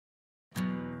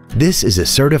This is a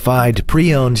certified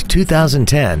pre-owned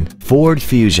 2010 Ford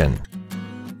Fusion.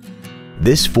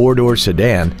 This four-door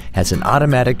sedan has an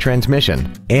automatic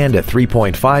transmission and a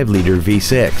 3.5-liter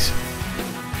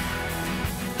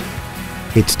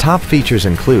V6. Its top features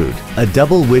include a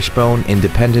double wishbone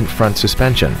independent front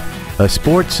suspension, a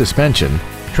sport suspension,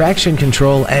 traction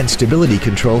control and stability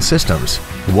control systems,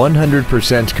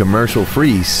 100%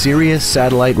 commercial-free Sirius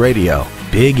satellite radio,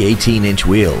 big 18-inch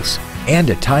wheels,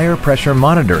 and a tire pressure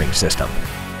monitoring system.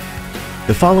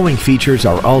 The following features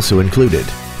are also included: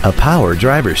 a power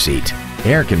driver's seat,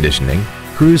 air conditioning,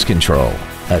 cruise control,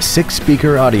 a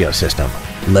 6-speaker audio system,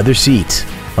 leather seats,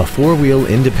 a 4-wheel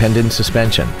independent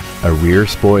suspension, a rear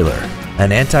spoiler,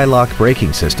 an anti-lock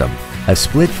braking system, a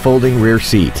split folding rear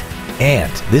seat,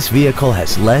 and this vehicle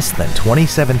has less than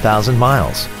 27,000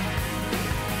 miles.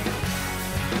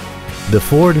 The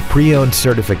Ford Pre-Owned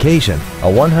Certification, a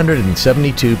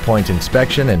 172-point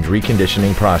inspection and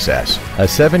reconditioning process, a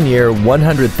 7-year,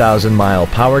 100,000-mile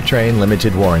powertrain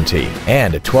limited warranty,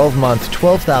 and a 12-month,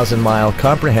 12,000-mile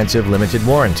comprehensive limited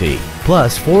warranty,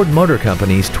 plus Ford Motor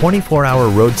Company's 24-hour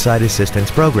roadside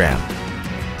assistance program.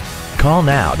 Call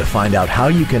now to find out how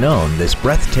you can own this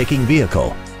breathtaking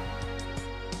vehicle.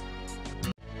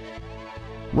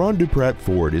 Ron DuPratt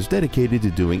Ford is dedicated to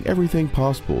doing everything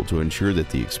possible to ensure that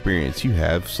the experience you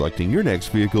have selecting your next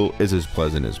vehicle is as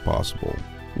pleasant as possible.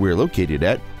 We're located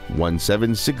at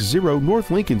 1760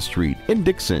 North Lincoln Street in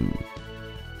Dixon.